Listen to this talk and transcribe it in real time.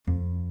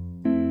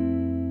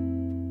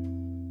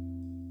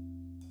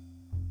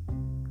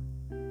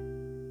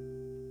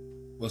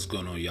What's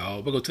going on,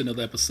 y'all? Welcome to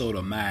another episode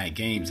of Mind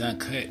Games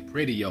Uncut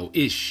Radio.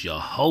 It's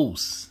your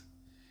host,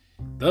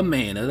 the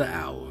man of the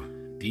hour,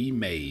 D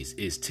Mays.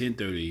 It's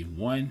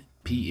 10:31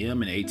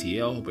 p.m. in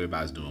ATL. Hope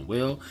everybody's doing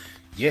well.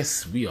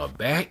 Yes, we are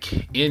back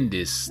in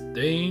this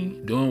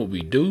thing, doing what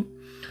we do.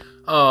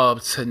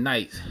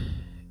 Tonight's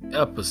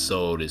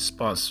episode is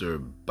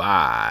sponsored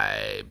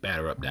by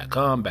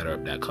BatterUp.com.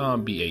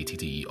 BatterUp.com,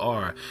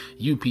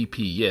 BatterUpp.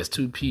 Yes,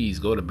 2 P's.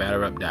 Go to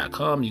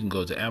BatterUp.com. You can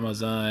go to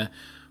Amazon.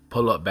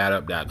 Pull up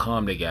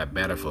BatterUp.com. They got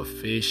batter for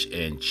fish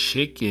and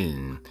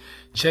chicken.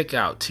 Check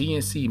out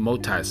TNC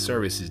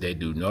Multi-Services. They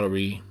do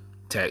notary,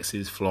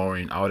 taxes,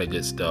 flooring, all that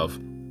good stuff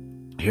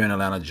here in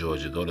Atlanta,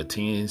 Georgia. Go to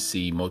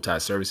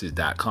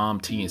TNCMultiservices.com.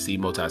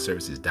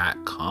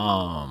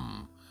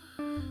 TNCMultiservices.com.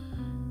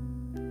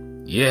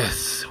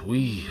 Yes,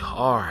 we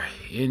are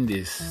in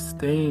this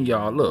thing,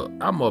 y'all. Look,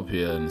 I'm up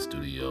here in the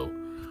studio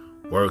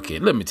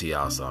working. Let me tell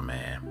y'all something,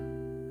 man.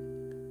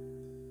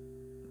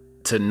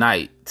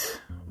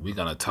 Tonight, we're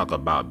going to talk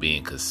about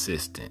being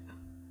consistent.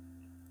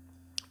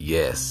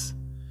 Yes,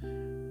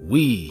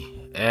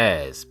 we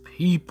as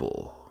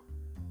people,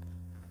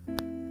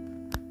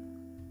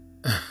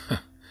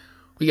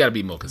 we got to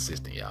be more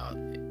consistent, y'all.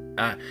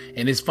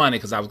 And it's funny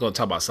because I was going to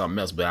talk about something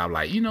else, but I'm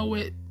like, you know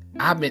what?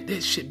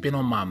 This shit been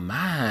on my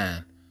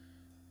mind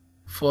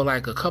for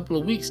like a couple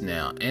of weeks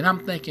now. And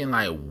I'm thinking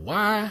like,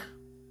 why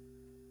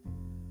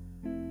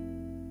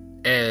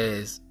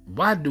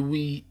do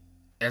we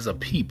as a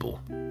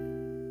people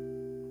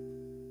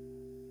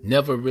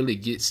never really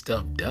get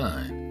stuff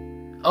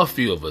done? A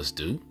few of us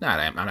do.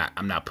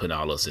 I'm not putting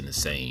all us in the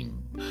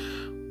same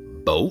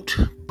boat,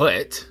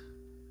 but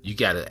you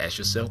got to ask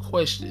yourself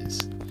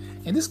questions.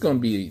 And this is going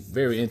to be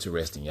very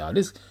interesting, y'all.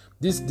 This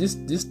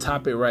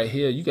topic right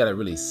here, you got to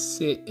really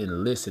sit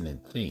and listen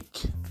and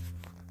think.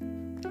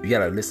 You got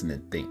to listen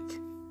and think.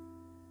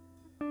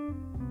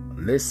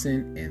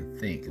 Listen and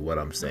think what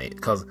I'm saying.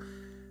 Because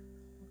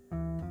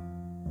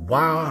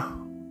why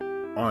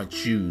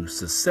aren't you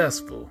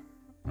successful?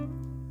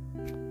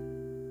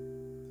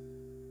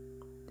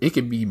 It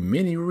could be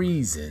many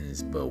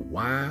reasons, but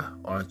why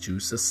aren't you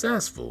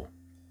successful?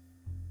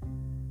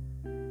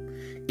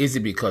 Is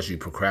it because you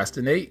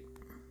procrastinate?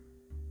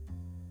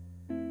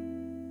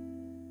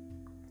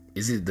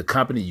 Is it the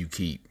company you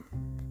keep?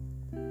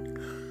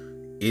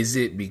 Is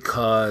it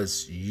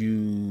because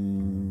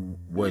you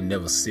were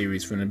never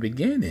serious from the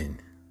beginning?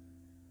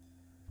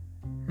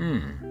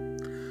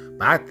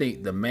 But I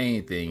think the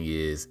main thing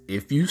is,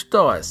 if you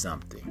start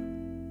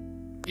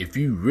something, if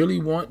you really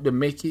want to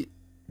make it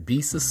be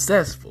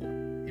successful,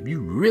 if you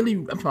really,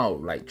 I'm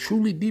talking like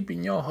truly deep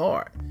in your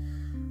heart,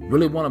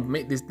 really want to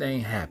make this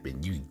thing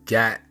happen, you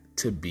got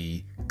to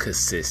be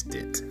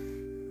consistent.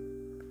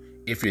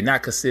 If you're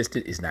not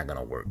consistent, it's not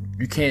gonna work.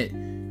 You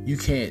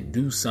can't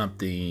do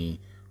something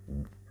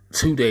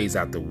 2 days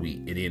out the week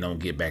and then don't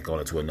get back on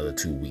it to another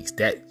 2 weeks.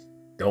 That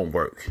don't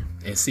work.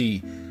 And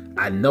see,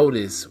 I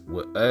notice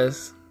with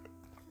us,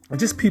 and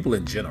just people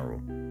in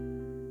general,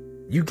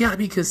 you gotta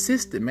be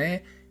consistent, man.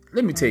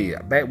 Let me tell you,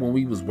 back when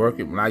we was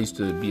working, when I used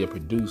to be a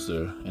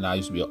producer and I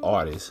used to be an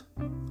artist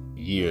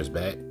years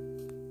back,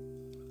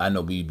 I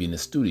know we'd be in the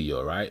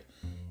studio, right?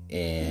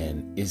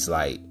 And it's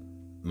like,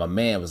 my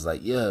man was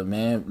like, yeah,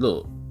 man,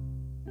 look,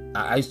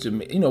 I used to,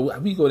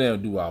 we go down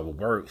and do our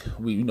work.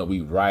 We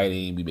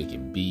writing, we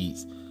making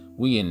beats.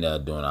 We in there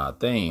doing our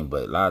thing.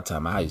 But a lot of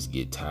time I used to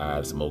get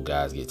tired. Some old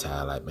guys get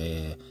tired. Like,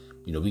 man,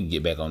 we can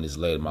get back on this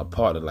later. My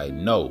partner like,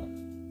 no.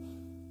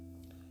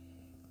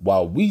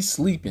 While we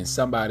sleeping,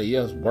 somebody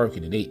else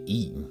working and they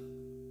eating.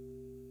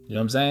 You know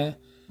what I'm saying?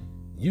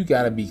 You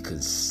got to be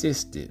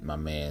consistent, my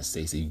man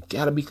Stacey. You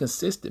got to be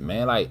consistent,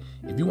 man. Like,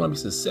 if you want to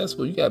be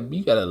successful, you got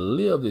to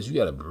live this. You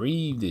got to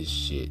breathe this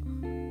shit.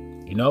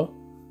 You know?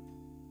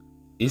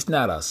 It's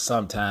not a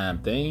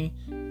sometime thing.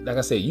 Like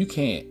I said, you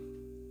can't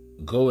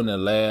go in the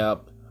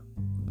lab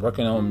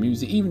working on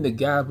music. Even the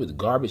guys with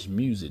garbage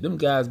music, them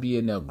guys be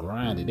in there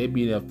grinding. They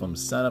be there from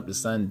sun up to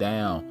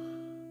sundown.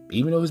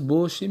 Even though it's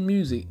bullshit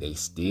music, they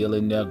still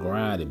in there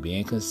grinding,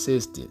 being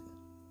consistent.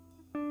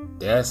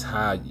 That's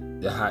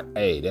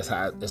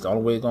the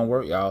only way it's gonna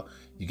work, y'all.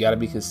 You gotta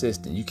be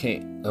consistent. You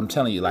can't, I'm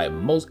telling you, like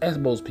most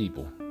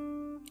people,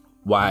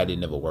 why they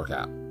never work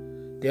out.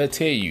 They'll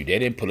tell you they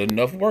didn't put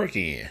enough work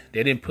in.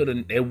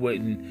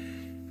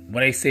 When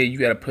they say you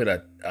gotta put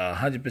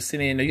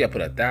 100% in, you gotta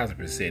put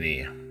 1,000%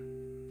 in.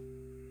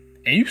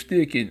 And you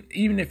still can,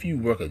 even if you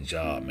work a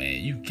job,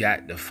 man, you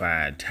got to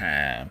find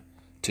time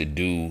to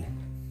do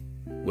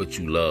what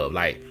you love.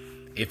 Like,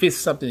 if it's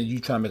something that you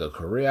trying to make a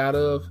career out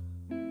of,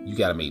 you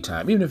got to make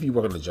time. Even if you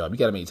work on a job, you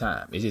got to make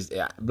time. It's just,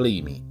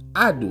 believe me,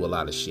 I do a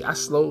lot of shit. I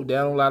slowed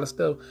down on a lot of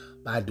stuff,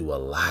 but I do a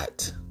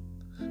lot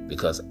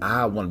because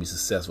I want to be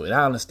successful. And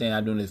I understand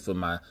I'm doing it for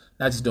not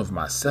just doing it for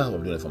myself,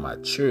 I'm doing it for my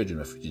children,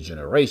 the future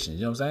generations.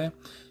 You know what I'm saying?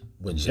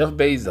 When Jeff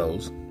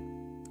Bezos,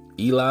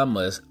 Elon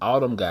Musk,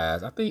 all them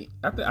guys, I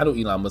know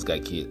Elon Musk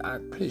got kids.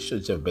 I'm pretty sure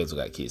Jeff Bezos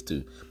got kids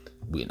too.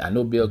 I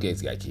know Bill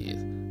Gates got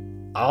kids.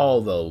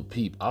 All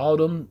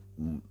them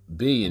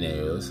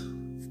billionaires,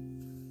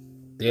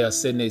 they are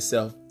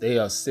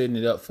setting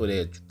it up for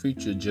their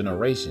future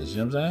generations.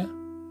 You know what I'm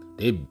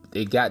saying?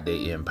 They got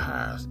their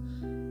empires.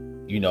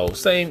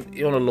 Same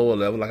on a lower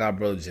level, like our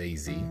brother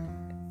Jay-Z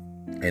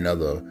and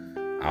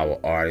our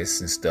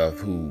artists and stuff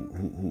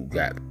who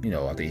got,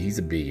 I think he's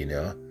a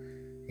billionaire.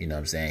 You know what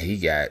I'm saying? He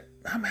got,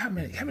 how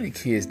many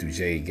kids do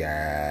Jay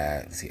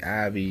got? See,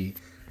 Ivy,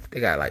 they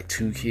got like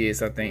 2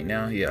 kids, I think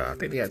now. Yeah, I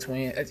think they got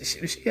twins.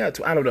 She got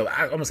 2. I don't know.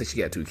 I'm gonna say she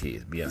got 2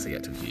 kids. Beyonce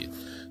got 2 kids.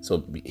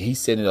 So he's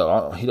setting it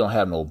up. He don't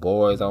have no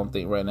boys, I don't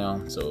think, right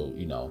now. So,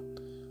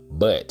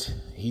 but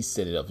he's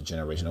setting it up for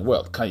generational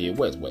wealth. Kanye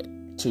West, what?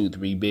 2,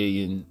 3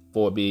 billion,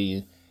 4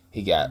 billion.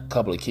 He got a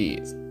couple of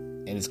kids.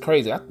 And it's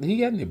crazy. He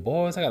got any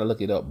boys? I gotta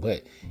look it up.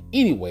 But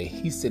anyway,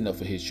 he's setting up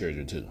for his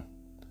children too.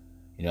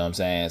 You know what I'm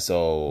saying?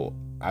 So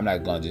I'm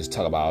not gonna just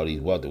talk about all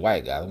these wealthy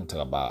white guys. I'm gonna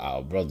talk about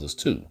our brothers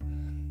too.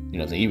 You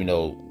know what I'm saying? Even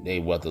though they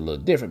wealth a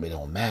little different, but it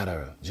don't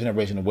matter.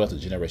 Generational wealth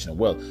is generational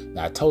wealth.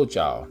 Now I told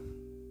y'all,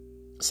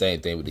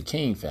 same thing with the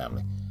King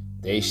family.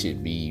 They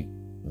should be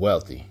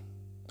wealthy.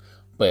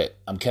 But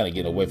I'm kind of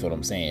getting away from what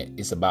I'm saying.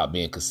 It's about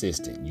being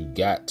consistent. You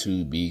got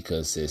to be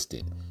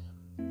consistent.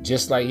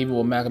 Just like even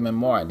with Malcolm and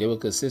Martin, they were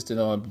consistent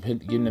on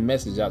getting the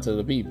message out to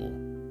the people.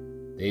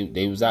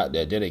 They was out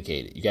there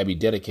dedicated. You got to be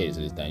dedicated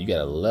to this thing. You got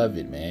to love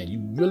it, man. You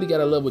really got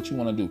to love what you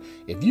want to do.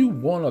 If you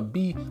want to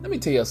be, let me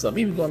tell you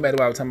something. Even going back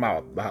to what I was talking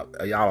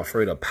about y'all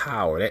afraid of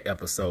power, that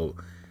episode.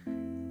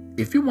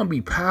 If you want to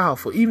be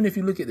powerful, even if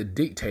you look at the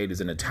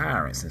dictators and the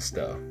tyrants and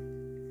stuff,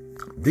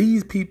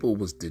 these people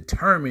was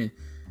determined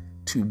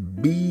to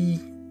be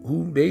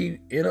who they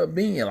end up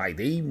being. Like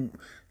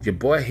your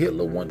boy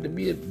Hitler wanted to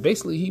be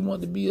he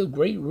wanted to be a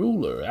great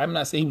ruler. I'm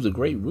not saying he was a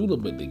great ruler,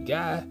 but the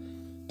guy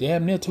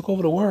damn near took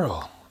over the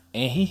world.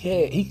 And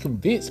he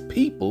convinced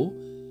people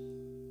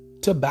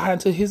to buy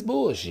into his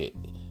bullshit.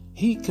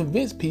 He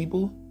convinced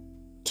people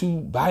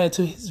to buy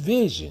into his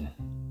vision.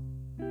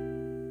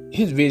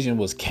 His vision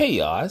was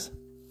chaos.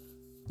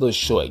 Little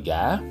short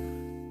guy.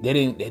 That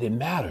didn't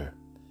matter.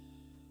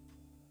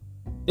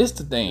 It's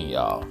the thing,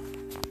 y'all.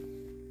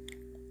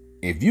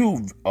 If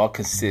you are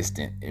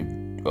consistent,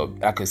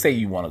 I could say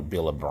you want to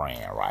build a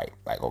brand, right?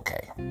 Like,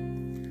 okay,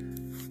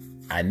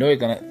 I know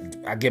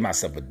I give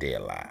myself a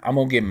deadline. I'm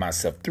going to give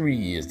myself 3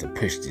 years to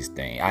push this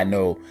thing. I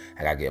know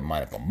I got to get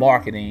money for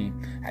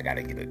marketing. I got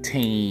to get a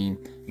team.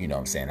 You know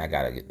what I'm saying? I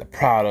got to get the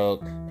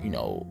product,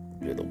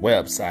 the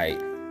website.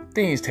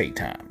 Things take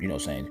time, you know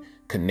what I'm saying?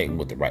 Connecting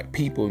with the right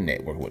people,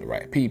 networking with the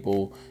right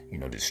people,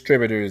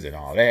 distributors and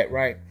all that,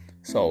 right?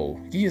 So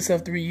give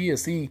yourself 3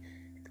 years. See,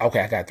 okay,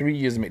 I got 3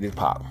 years to make this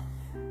pop.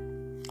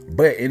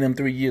 But in them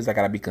 3 years, I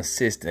got to be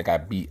consistent. I got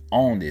to be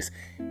on this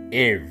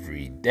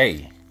every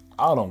day.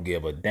 I don't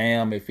give a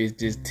damn if it's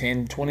just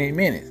 10, 20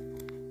 minutes.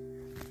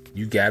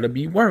 You got to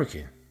be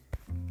working.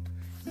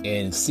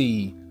 And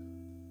see,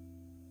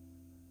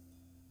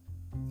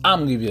 I'm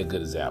going to give you a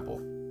good example.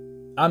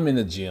 I'm in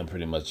the gym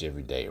pretty much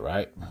every day,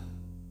 right?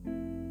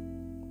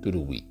 Through the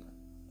week.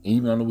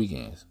 Even on the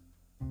weekends.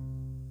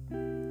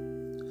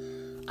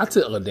 I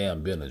took a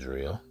damn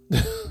Benadryl.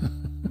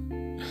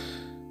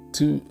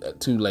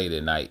 Too late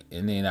at night,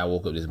 and then I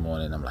woke up this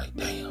morning and I'm like,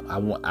 damn,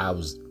 I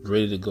was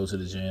ready to go to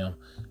the gym,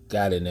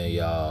 got in there,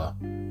 y'all,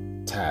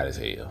 tired as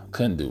hell,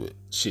 couldn't do it,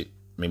 shit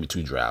made me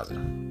too drowsy.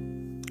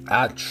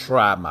 I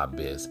tried my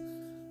best.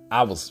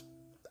 I was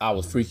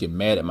freaking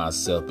mad at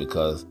myself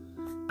because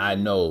I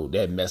know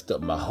that messed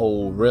up my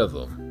whole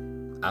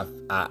rhythm.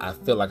 I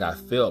felt like I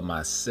failed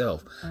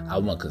myself. I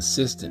wasn't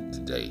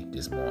consistent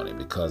this morning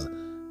because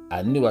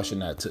I knew I should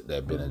not have took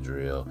that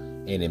Benadryl,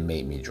 and it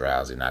made me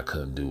drowsy, and I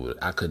couldn't do it.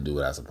 I couldn't do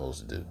what I was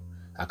supposed to do.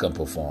 I couldn't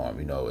perform,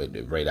 at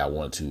the rate I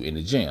wanted to in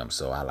the gym.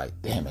 So I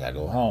damn, I gotta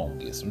go home,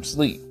 get some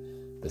sleep.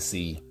 But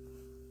see,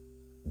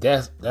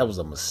 that was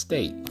a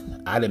mistake.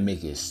 I didn't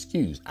make an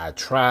excuse. I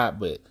tried,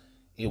 but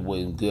it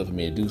wasn't good for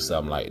me to do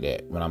something like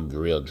that when I'm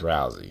real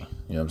drowsy.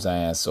 You know what I'm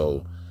saying?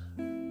 So,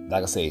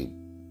 like I say,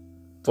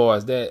 as far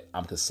as that,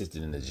 I'm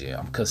consistent in the gym.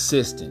 I'm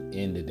consistent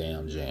in the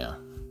damn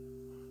gym.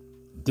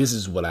 This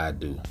is what I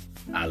do.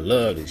 I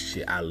love this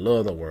shit. I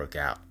love the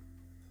workout.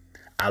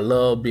 I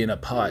love being a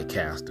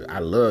podcaster. I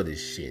love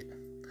this shit.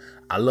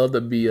 I love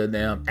to be a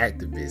damn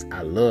activist.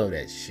 I love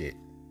that shit.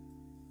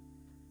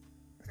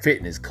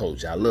 Fitness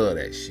coach. I love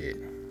that shit.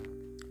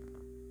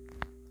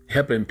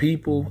 Helping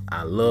people.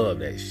 I love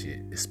that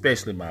shit.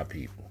 Especially my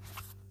people.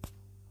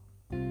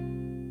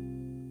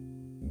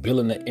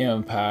 Building an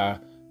empire.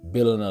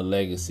 Building a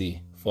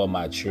legacy for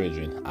my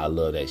children. I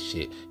love that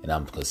shit. And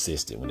I'm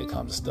consistent when it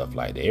comes to stuff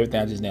like that.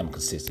 Everything I just named, I'm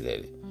consistent at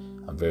it.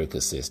 I'm very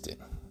consistent.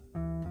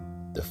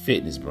 The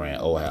fitness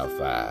brand, OHAL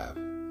 5.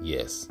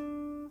 Yes.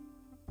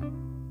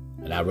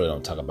 And I really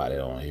don't talk about it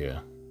on here.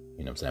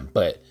 You know what I'm saying?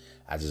 But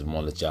I just want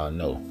to let y'all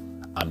know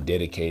I'm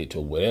dedicated to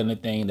whatever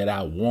thing that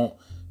I want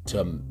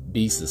to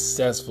be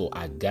successful.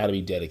 I gotta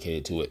be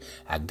dedicated to it.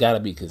 I gotta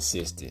be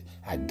consistent.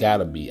 I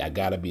gotta be.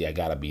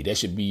 That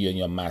should be in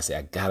your mindset.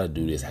 I gotta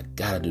do this. You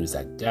know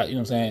what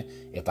I'm saying?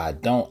 If I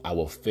don't, I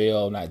will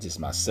fail not just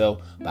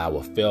myself, but I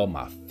will fail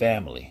my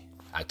family.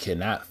 I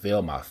cannot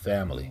fail my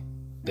family.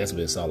 That's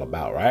what it's all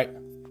about, right?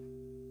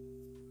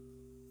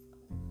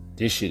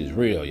 This shit is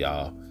real,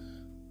 y'all.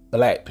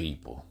 Black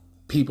people,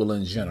 people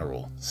in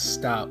general,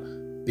 stop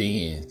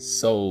being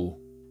so,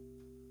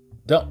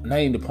 don't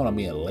name the point of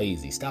being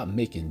lazy. Stop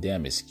making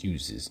damn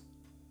excuses.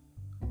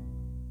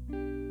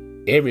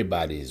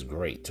 Everybody is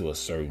great to a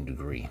certain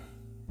degree.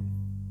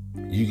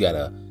 You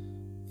gotta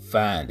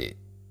find it.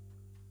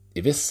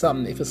 If it's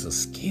a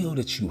skill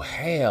that you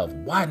have,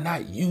 why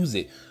not use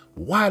it?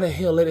 Why the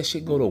hell let that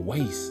shit go to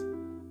waste?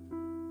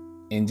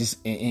 And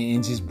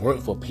just work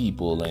for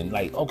people and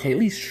like, okay, at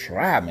least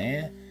try,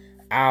 man.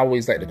 I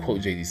always like to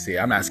quote Jay-Z said,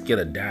 I'm not scared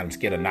of dying, I'm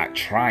scared of not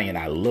trying.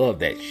 I love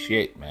that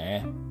shit,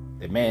 man.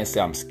 The man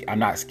said, I'm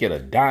not scared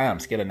of dying,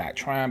 I'm scared of not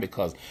trying,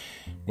 because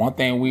one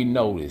thing we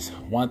know is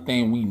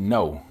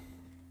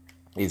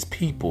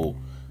people,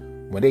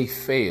 when they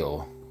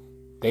fail,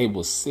 they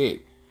will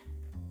sit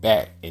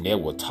back and they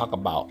will talk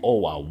about,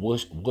 oh, I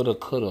wish, woulda,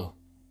 coulda,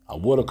 I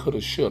woulda,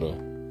 coulda, shoulda,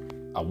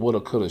 I woulda,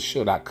 coulda,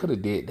 shoulda, I coulda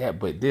did that,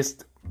 but this,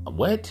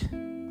 what?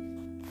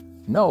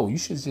 No, you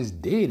should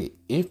just did it.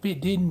 If it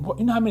didn't work,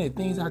 you know how many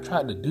things I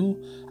tried to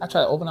do? I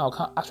tried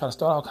to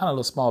start all kind of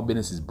little small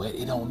businesses, but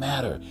it don't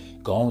matter.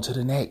 Go on to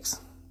the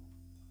next.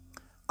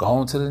 Go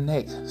on to the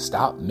next.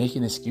 Stop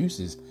making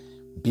excuses.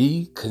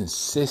 Be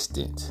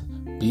consistent.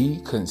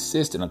 Be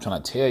consistent. I'm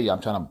trying to tell you,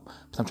 I'm trying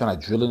to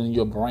drill it in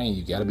your brain.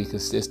 You got to be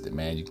consistent,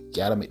 man. You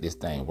got to make this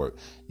thing work.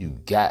 You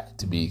got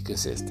to be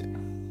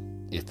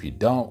consistent. If you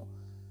don't,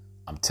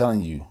 I'm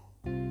telling you,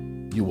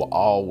 you will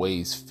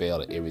always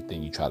fail at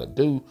everything you try to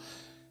do.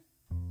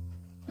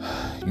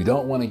 You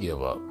don't want to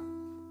give up.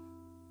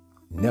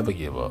 Never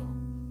give up.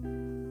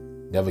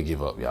 Never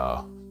give up,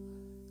 y'all.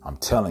 I'm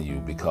telling you,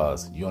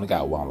 because you only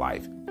got one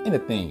life. And the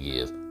thing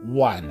is,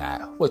 why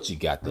not? What you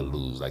got to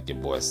lose, like your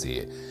boy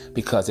said?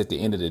 Because at the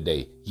end of the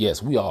day,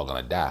 yes, we all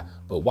gonna die.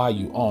 But while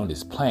you on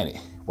this planet,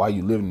 while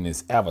you living in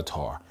this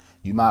avatar,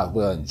 you might as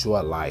well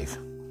enjoy life.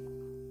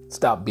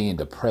 Stop being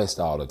depressed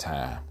all the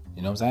time.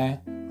 You know what I'm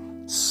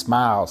saying?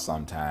 Smile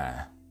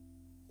sometime.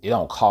 It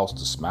don't cost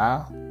to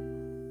smile.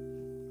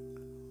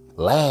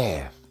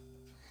 Laugh.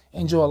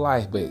 Enjoy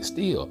life, but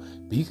still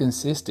be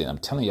consistent. I'm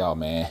telling y'all,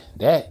 man,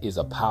 that is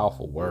a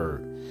powerful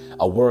word.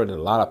 A word that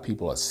a lot of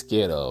people are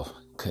scared of,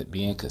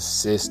 being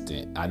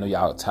consistent. I know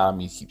y'all tired of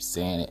me keep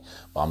saying it,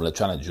 but I'm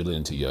trying to drill it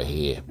into your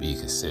head. Be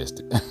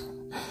consistent.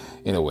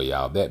 Anyway,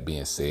 y'all, that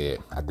being said,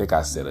 I think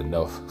I said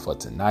enough for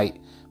tonight.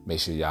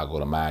 Make sure y'all go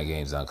to Mind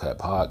Games Uncut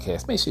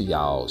Podcast. Make sure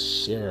y'all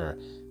share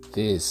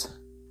this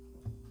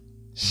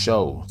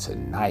show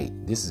tonight.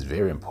 This is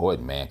very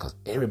important, man, because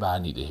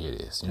everybody need to hear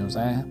this. You know what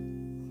I'm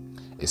saying?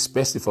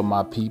 Especially for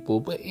my people,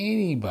 but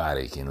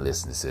anybody can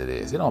listen to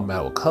this. It don't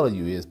matter what color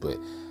you is, but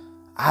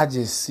I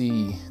just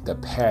see the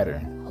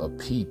pattern of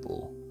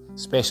people,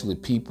 especially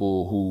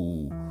people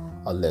who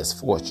are less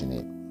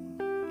fortunate,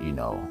 you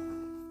know.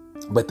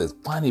 But the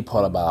funny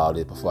part about all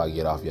this, before I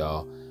get off,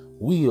 y'all,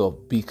 we'll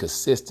be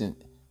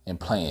consistent in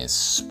playing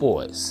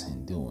sports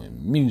and doing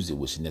music,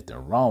 which is nothing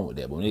wrong with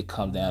that. But when it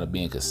comes down to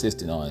being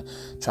consistent on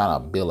trying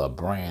to build a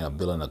brand or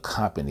building a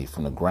company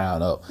from the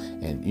ground up,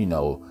 and, you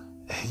know,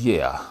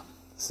 yeah.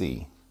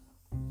 See,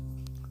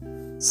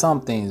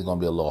 some things are going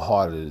to be a little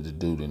harder to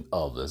do than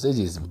others. It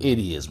is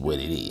what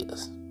it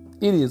is.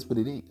 It is what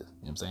it is. You know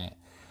what I'm saying?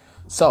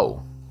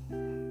 So,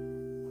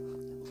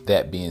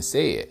 that being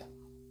said,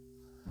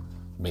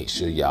 make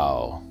sure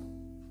y'all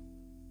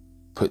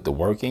put the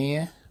work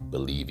in,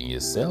 believe in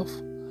yourself,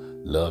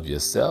 love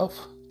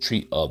yourself,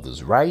 treat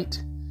others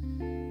right.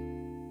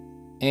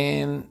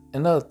 And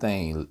another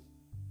thing,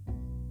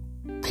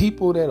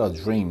 people that are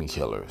dream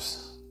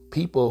killers,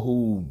 people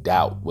who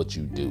doubt what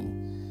you do,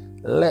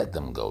 let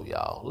them go,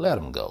 y'all. Let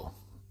them go.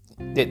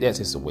 That's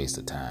just a waste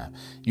of time.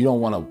 You don't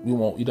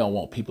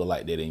want people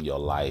like that in your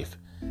life.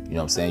 You know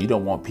what I'm saying? You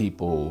don't want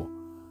people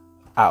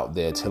out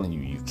there telling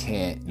you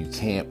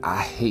can't.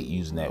 I hate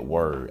using that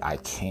word. I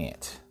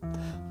can't.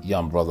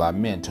 Young brother, I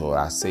mentor.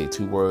 I say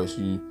two words.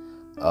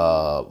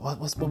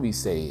 What's what we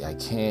say? I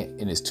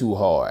can't, and it's too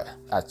hard.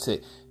 I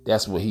said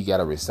that's what he got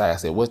to recite. I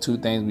said, what two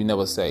things we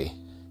never say?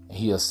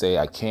 He'll say,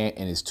 I can't,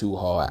 and it's too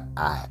hard.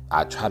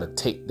 I try to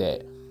take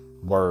that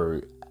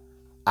word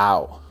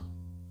out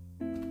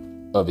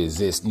of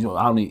existence. You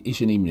know, it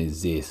shouldn't even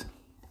exist.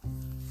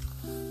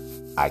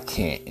 I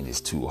can't, and it's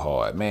too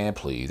hard. Man,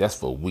 please, that's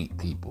for weak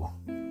people.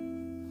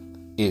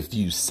 If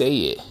you say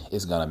it,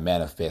 it's going to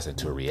manifest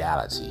into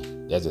reality.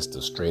 That's just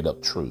the straight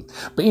up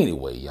truth. But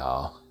anyway,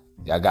 y'all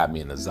got me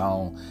in the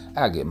zone. I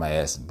got to get my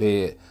ass in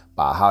bed.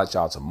 But I'll holler at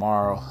y'all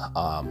tomorrow.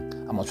 I'm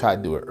going to try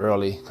to do it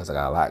early because I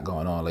got a lot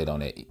going on later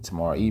on that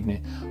tomorrow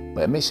evening.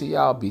 But make sure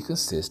y'all be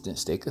consistent.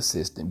 Stay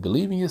consistent.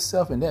 Believe in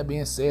yourself. And that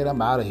being said,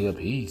 I'm out of here.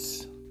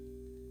 Peace.